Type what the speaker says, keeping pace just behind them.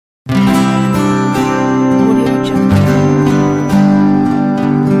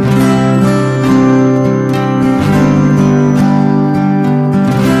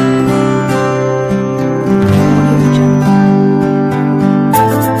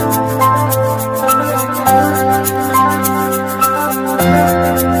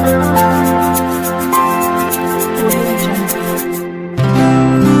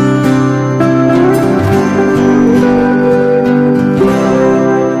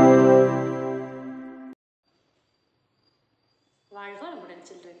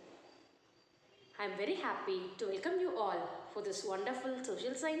happy to welcome you all for this wonderful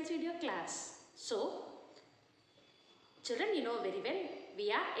social science video class. So, children, you know very well, we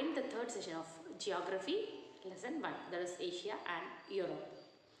are in the third session of Geography lesson 1, that is Asia and Europe.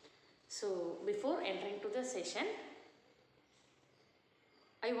 So, before entering to the session,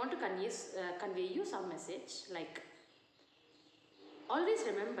 I want to convey you some message like, always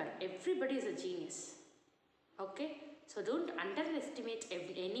remember, everybody is a genius. Okay? So, don't underestimate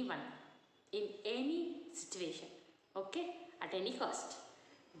anyone in any situation, okay, at any cost.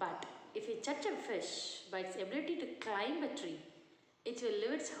 But if you judge a fish by its ability to climb a tree, it will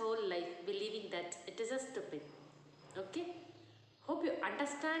live its whole life believing that it is a stupid. Okay? Hope you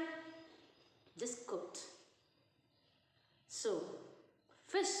understand this quote. So,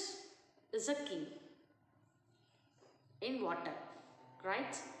 fish is a king in water,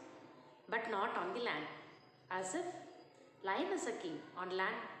 right? But not on the land. As if lion is a king on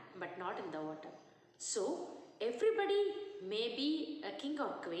land but not in the water. So, everybody may be a king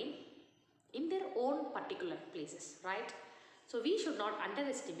or queen in their own particular places, right? So, we should not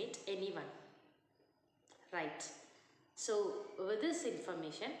underestimate anyone, right? So, with this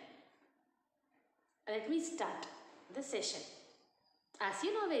information, let me start the session. As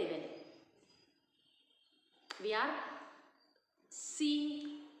you know very well, we are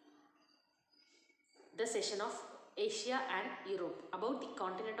seeing the session of Asia and Europe, about the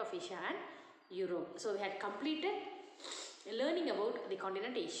continent of Asia and Europe. So, we had completed learning about the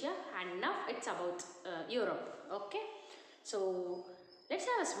continent Asia and now it's about Europe. Okay. So, let's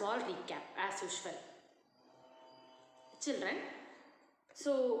have a small recap as usual. Children,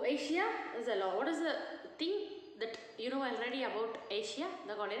 so Asia is a lot. What is the thing that you know already about Asia,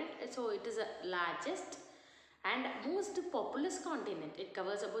 the continent? So, it is the largest and most populous continent. It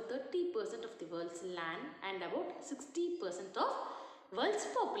covers about 30% of the world's land and about 60% of world's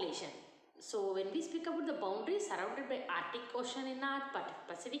population. So, when we speak about the boundaries surrounded by Arctic Ocean in north,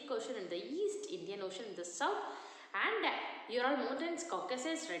 Pacific Ocean in the east, Indian Ocean in the south, and Ural Mountains,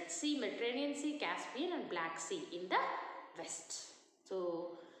 Caucasus, Red Sea, Mediterranean Sea, Caspian and Black Sea in the west.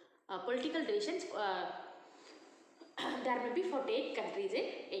 So, political divisions, there may be 48 countries in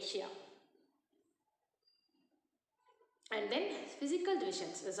Asia. And then physical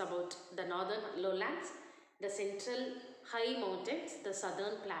divisions is about the northern lowlands, the central high mountains, the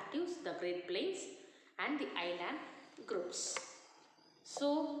southern plateaus, the Great Plains and the island groups.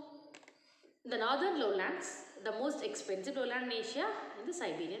 So, the northern lowlands, the most expensive lowland in Asia, in the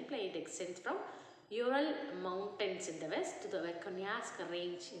Siberian plain. It extends from Ural Mountains in the west to the Verkhoyansk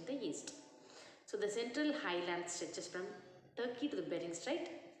range in the east. So, the central highlands stretches from Turkey to the Bering Strait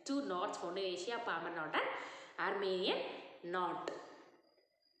to North found in Asia, Palmer Knot and Armenian Knot.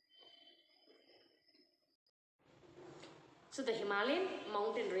 So, the Himalayan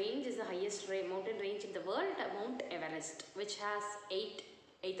mountain range is the highest mountain range in the world, Mount Everest, which has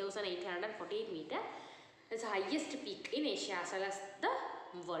 8,848 meters. It's the highest peak in Asia as well as the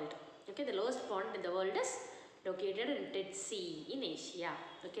world. Okay, the lowest point in the world is located in Dead Sea in Asia.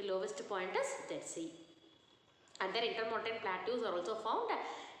 Okay, lowest point is Dead Sea. And their intermountain plateaus are also found.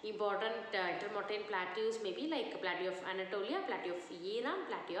 Important intermountain plateaus may be like Plateau of Anatolia, Plateau of Iran,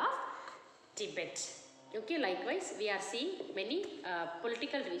 Plateau of Tibet. Okay, likewise we are seeing many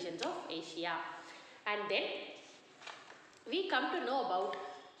political divisions of Asia. And then we come to know about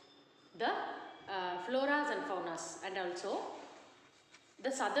the floras and faunas and also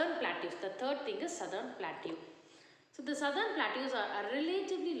the southern plateaus. The third thing is southern plateau. So, the southern plateaus are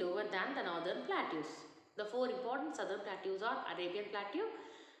relatively lower than the northern plateaus. The four important southern plateaus are Arabian Plateau,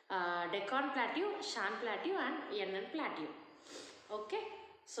 Deccan Plateau, Shan Plateau and Yannan Plateau. Okay.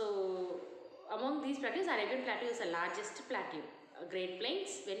 So, among these plateaus, Arabian Plateau is the largest plateau. Great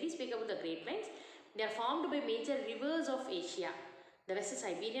Plains, when we speak about the Great Plains, they are formed by major rivers of Asia. The west is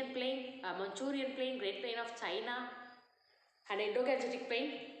Siberian Plain, Manchurian Plain, Great Plain of China and Indo-Gangetic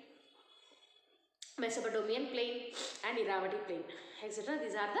Plain, Mesopotamian Plain and Irrawaddy Plain, etc.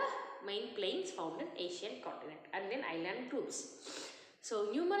 These are the main plains found in Asian continent. And then island groups.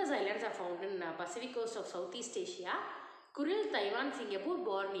 So, numerous islands are found in Pacific coast of Southeast Asia. Kuril, Taiwan, Singapore,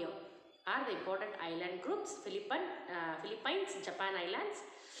 Borneo are the important island groups. Philippines, Japan Islands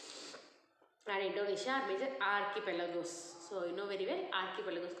and Indonesia are major archipelagos. So, you know very well,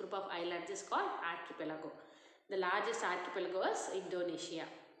 archipelagos, group of islands is called archipelago. The largest archipelago is Indonesia.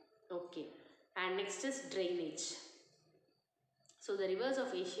 Okay. And next is drainage. So, the rivers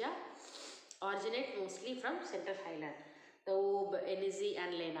of Asia originate mostly from central highland. The Ob, Yenisei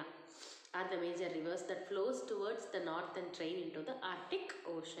and Lena are the major rivers that flows towards the north and drain into the Arctic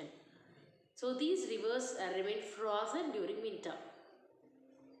Ocean. So, these rivers remain frozen during winter.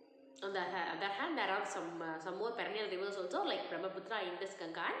 On the other hand, there are some more perennial rivers also, like Brahmaputra, Indus,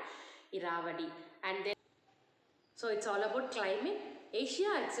 Ganga and Irrawaddy. And then, so it's all about climate.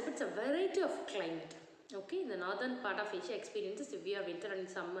 Asia exhibits a variety of climate. Okay, the northern part of Asia experiences severe winter and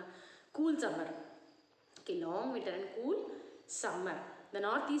summer, cool summer. Okay, long winter and cool summer. The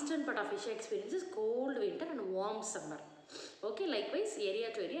northeastern part of Asia experiences cold winter and warm summer. Okay, likewise,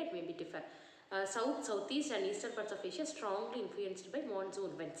 area to area it may be different. South, southeast and eastern parts of Asia strongly influenced by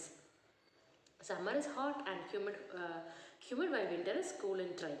monsoon winds. Summer is hot and humid, while winter is cool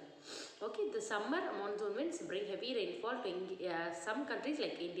and dry. Okay, the summer monsoon winds bring heavy rainfall to some countries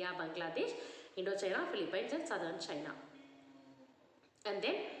like India, Bangladesh, Indochina, Philippines and southern China. And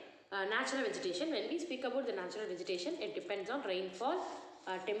then natural vegetation. When we speak about the natural vegetation, it depends on rainfall,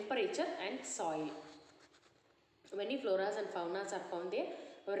 temperature and soil. Many floras and faunas are found there.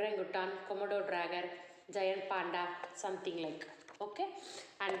 Orangutan, Komodo dragon, giant panda, something like. Okay,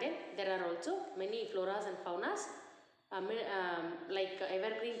 and then there are also many floras and faunas like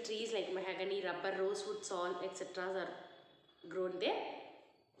evergreen trees like mahogany, rubber, rosewood, salt, etc. are grown there.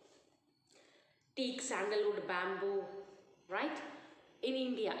 Teak, sandalwood, bamboo, right? In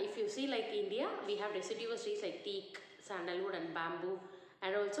India, if you see like India, we have deciduous trees like teak, sandalwood and bamboo,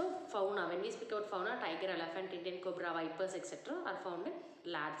 and also fauna. When we speak about fauna, tiger, elephant, Indian cobra, vipers, etc. are found in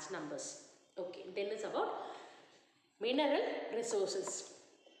large numbers. Okay, then it's about mineral resources.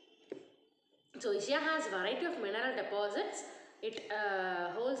 So Asia has variety of mineral deposits. It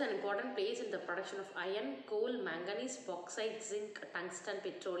holds an important place in the production of iron, coal, manganese, bauxite, zinc, tungsten,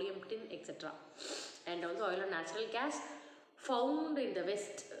 petroleum, tin, etc. And also oil and natural gas found in the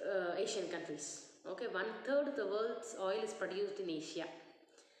West Asian countries. Okay, 1/3 of the world's oil is produced in Asia.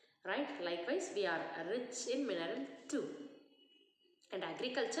 Right? Likewise, we are rich in mineral too. And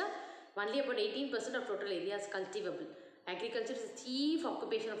agriculture, only about 18% of total area is cultivable. Agriculture is the chief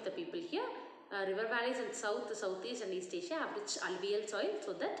occupation of the people here. River valleys in South, Southeast and East Asia have rich alluvial soil,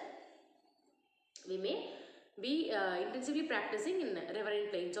 so that we may be intensively practicing in riverine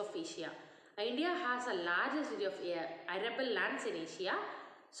plains of Asia. India has a largest area of arable lands in Asia.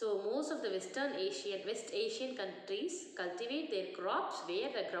 So most of the West Asian countries cultivate their crops where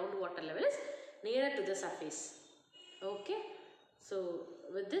the groundwater level is nearer to the surface. Okay. So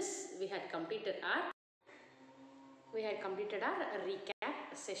with this we had completed our recap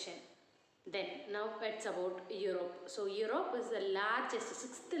session. Then now it's about Europe. So Europe is the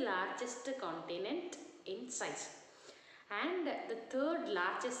sixth largest continent in size and the third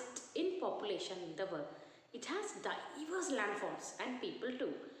largest in population in the world. It has diverse landforms and people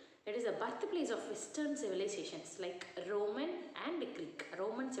too. It is the birthplace of Western civilizations like Roman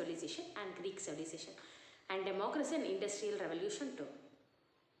civilization and Greek civilization, and democracy and industrial revolution too.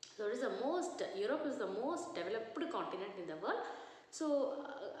 So Europe is the most developed continent in the world. So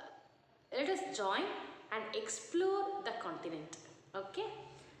let us join and explore the continent. Okay.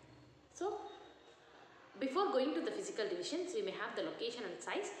 So before going to the physical divisions, we may have the location and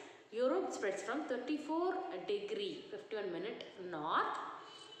size. Europe spreads from 34 degree 51 minute north.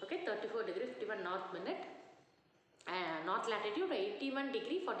 Okay, 34 degree 51 north minute. North latitude, 81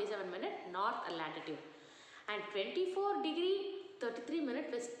 degree 47 minute north latitude, and 24 degree 33 minute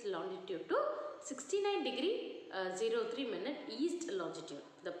west longitude to 69 degree 03 minute east longitude.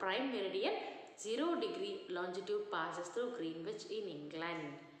 The prime meridian 0 degree longitude passes through Greenwich in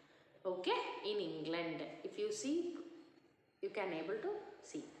England. Okay, in England. If you see, you can able to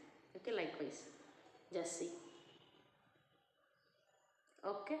see. Okay, likewise, just see.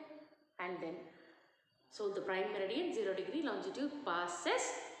 Okay, and then so the prime meridian 0 degree longitude passes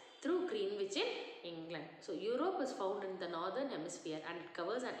through Greenwich in England. So Europe is found in the northern hemisphere and it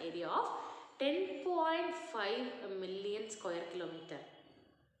covers an area of 10.5 million square kilometer.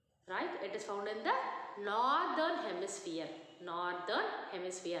 Right? It is found in the northern hemisphere. Northern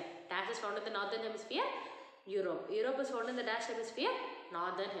hemisphere. Dash is found in the northern hemisphere. Europe. Europe is found in the dash hemisphere.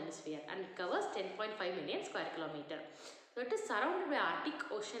 Northern hemisphere, and it covers 10.5 million square kilometer. So it is surrounded by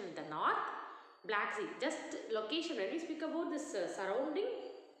Arctic Ocean in the north, Black Sea. Just location. When we speak about this surrounding,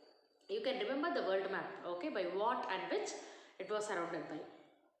 you can remember the world map. Okay, by what and which it was surrounded by.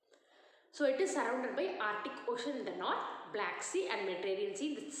 So it is surrounded by Arctic Ocean in the north, Black Sea and Mediterranean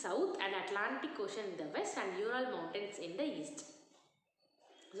Sea in the south, and Atlantic Ocean in the west, and Ural Mountains in the east.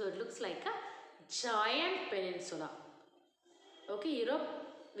 So it looks like a giant peninsula. Okay, Europe,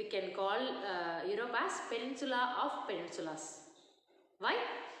 we can call Europe as Peninsula of Peninsulas. Why?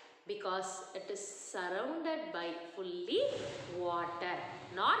 Because it is surrounded by fully water.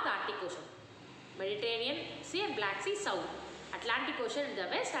 North Arctic Ocean, Mediterranean Sea and Black Sea south, Atlantic Ocean in the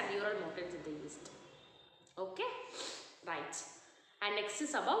west, and Ural Mountains in the east. Okay, right. And next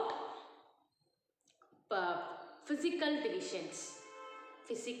is about physical divisions.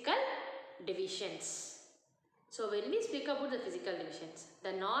 Physical divisions. So when we speak about the physical divisions,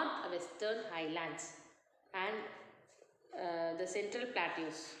 the northwestern highlands and the central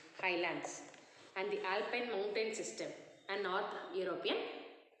plateaus, highlands, and the alpine mountain system, and North European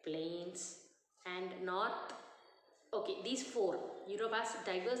plains, and these four. Europe has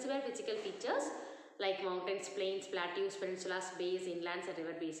diversified physical features like mountains, plains, plateaus, peninsulas, bays, inlands, and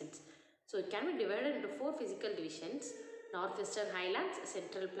river basins. So it can be divided into four physical divisions: northwestern highlands,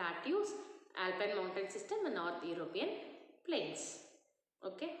 central plateaus, alpine mountain system, and North European plains.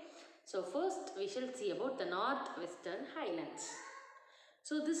 Okay. So first we shall see about the northwestern highlands.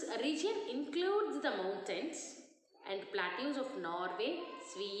 So this region includes the mountains and plateaus of Norway,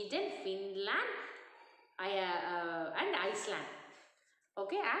 Sweden, Finland, and Iceland.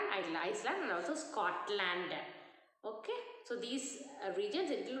 Okay, and Iceland and also Scotland. Okay, so these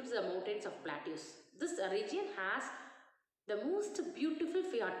regions includes the mountains of plateaus. This region has the most beautiful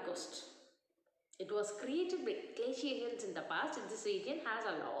fjord coast. It was created by glaciations in the past, and this region has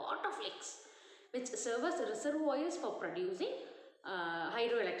a lot of lakes which serve as reservoirs for producing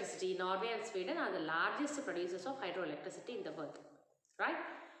hydroelectricity. Norway and Sweden are the largest producers of hydroelectricity in the world, right?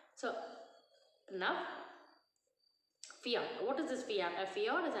 So now, fjord. What is this fjord? A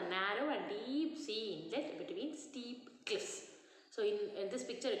fjord is a narrow and deep sea inlet between steep cliffs. So in this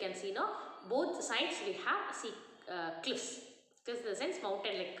picture you can see now both sides we have sea cliffs. Cliffs in the sense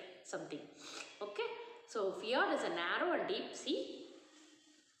mountain like something. Okay. So fjord is a narrow and deep sea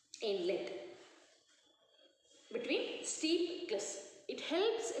inlet between steep cliffs. It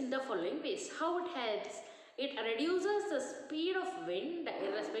helps in the following ways. How it helps? It reduces the speed of wind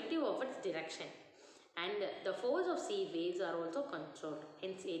irrespective of its direction, and the force of sea waves are also controlled.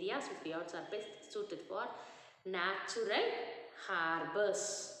 Hence, areas with fjords are best suited for natural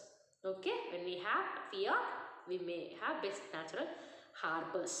harbors. Okay, when we have fjord, we may have best natural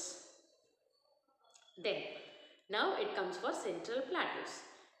harbors. Then, now it comes for central plateaus.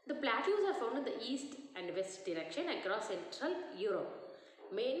 The plateaus are found in the east and west direction across Central Europe.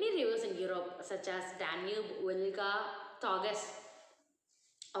 Many rivers in Europe such as Danube, Volga, Tagus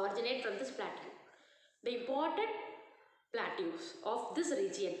originate from this plateau. The important plateaus of this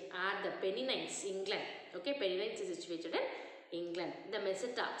region are the Pennines, England. Okay, Pennines is situated in England. The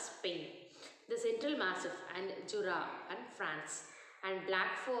Meseta, Spain. The Central Massif and Jura and France. And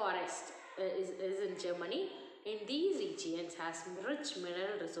Black Forest is in Germany. In these regions has rich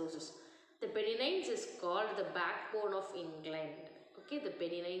mineral resources. The Pennines is called the backbone of England. Okay, the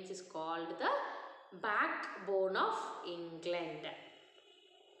Pennines is called the backbone of England.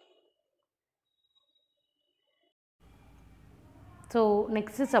 So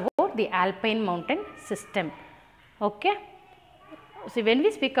next is about the alpine mountain system. Okay. So when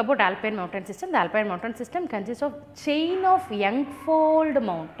we speak about alpine mountain system, the alpine mountain system consists of chain of young-fold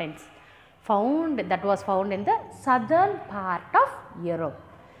mountains that was found in the southern part of Europe.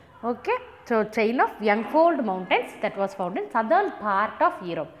 Okay. So chain of young-fold mountains that was found in southern part of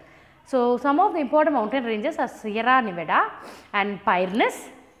Europe. So some of the important mountain ranges are Sierra Nevada and Pyrenees,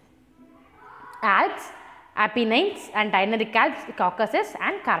 Alps, Apennines and Dinaric Alps, Caucasus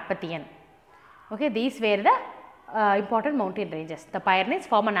and Carpathian. Okay, these were the important mountain ranges. The Pyrenees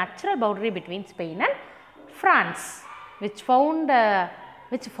form a natural boundary between Spain and France, which forms a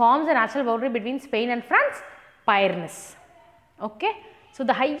natural boundary between Spain and France, Pyrenees. Okay, so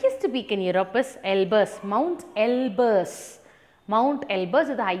the highest peak in Europe is Elbrus, Mount Elbrus. Mount Elbrus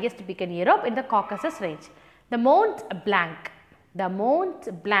is the highest peak in Europe in the Caucasus range. The Mont Blanc,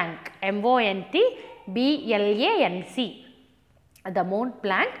 M-O-N-T-B-L-A-N-C. The Mont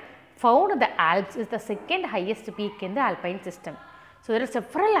Blanc found in the Alps is the second highest peak in the alpine system. So there are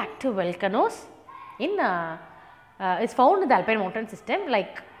several active volcanoes is found in the alpine mountain system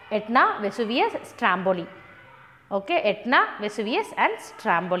like Etna, Vesuvius, Stromboli. Okay, Etna, Vesuvius and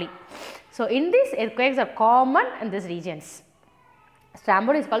Stromboli. So in these earthquakes are common in these regions.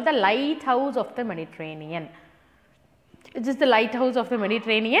 Stromboli is called the lighthouse of the Mediterranean. It is the lighthouse of the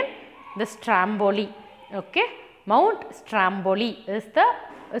Mediterranean, the Stromboli. Okay, Mount Stromboli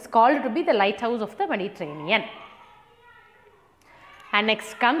is called to be the lighthouse of the Mediterranean. And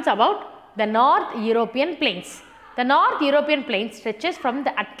next comes about the North European plains. The North European plains stretches from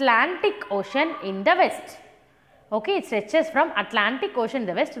the Atlantic Ocean in the west. Okay, it stretches from Atlantic Ocean in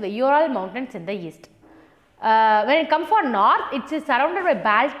the west to the Ural Mountains in the east. When it comes for north, it is surrounded by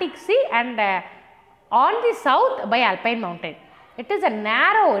Baltic Sea and on the south by Alpine Mountain. It is a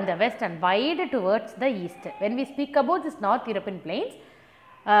narrow in the west and wide towards the east. When we speak about this North European plains,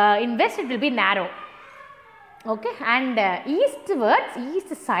 in west it will be narrow Okay, and eastwards,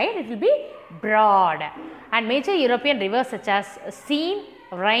 east side, it will be broad, and major European rivers such as Seine,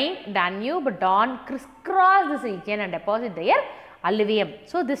 Rhine, Danube, Don crisscross this region and deposit their alluvium.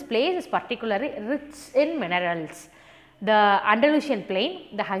 So, this place is particularly rich in minerals. The Andalusian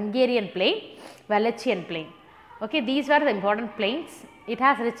plain, the Hungarian plain, Wallachian plain. Okay, these were the important plains. It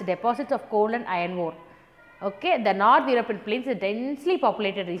has rich deposits of coal and iron ore. Okay, the North European plains is a densely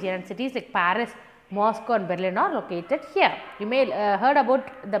populated region, and cities like Paris, Moscow and Berlin are located here. You may heard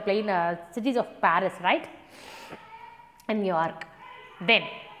about the plain cities of Paris, right, and New York. Then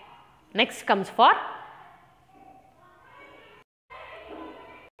next comes for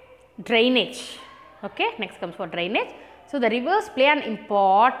drainage. Okay, next comes for drainage. So, the rivers play an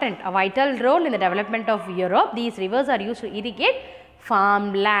important, a vital role in the development of Europe. These rivers are used to irrigate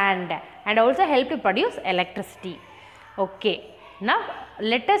farmland and also help to produce electricity. Okay, now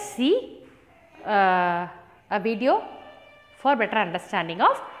let us see a video for better understanding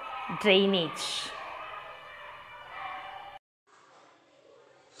of drainage.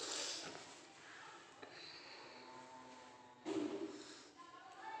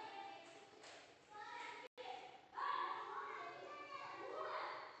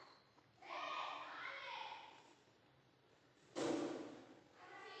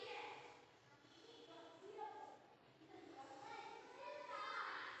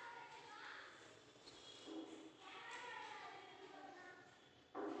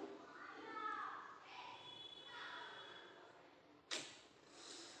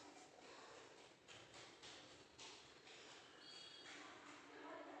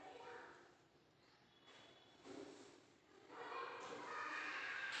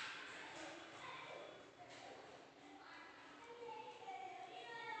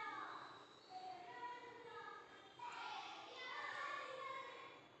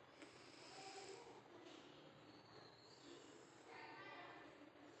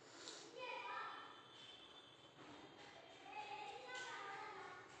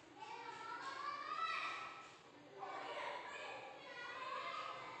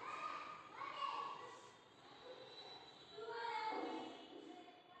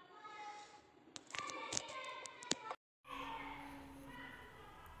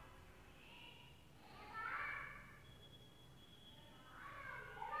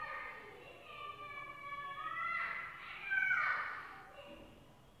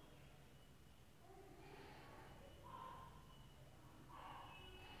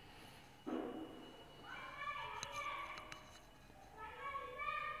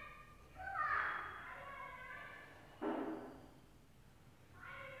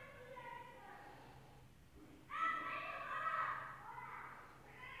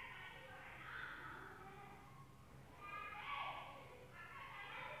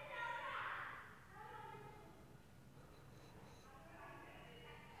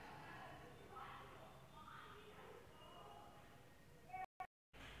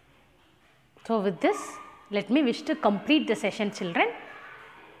 So, with this, let me wish to complete the session, children.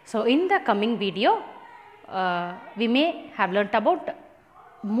 So, in the coming video, we may have learnt about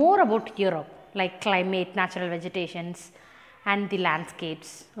more about Europe, like climate, natural vegetations and the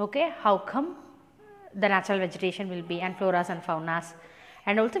landscapes. Okay, how come the natural vegetation will be, and floras and faunas,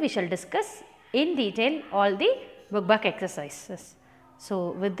 and also we shall discuss in detail all the book exercises.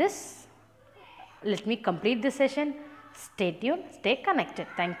 So, with this, let me complete this session. Stay tuned, stay connected.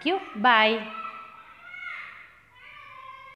 Thank you. Bye.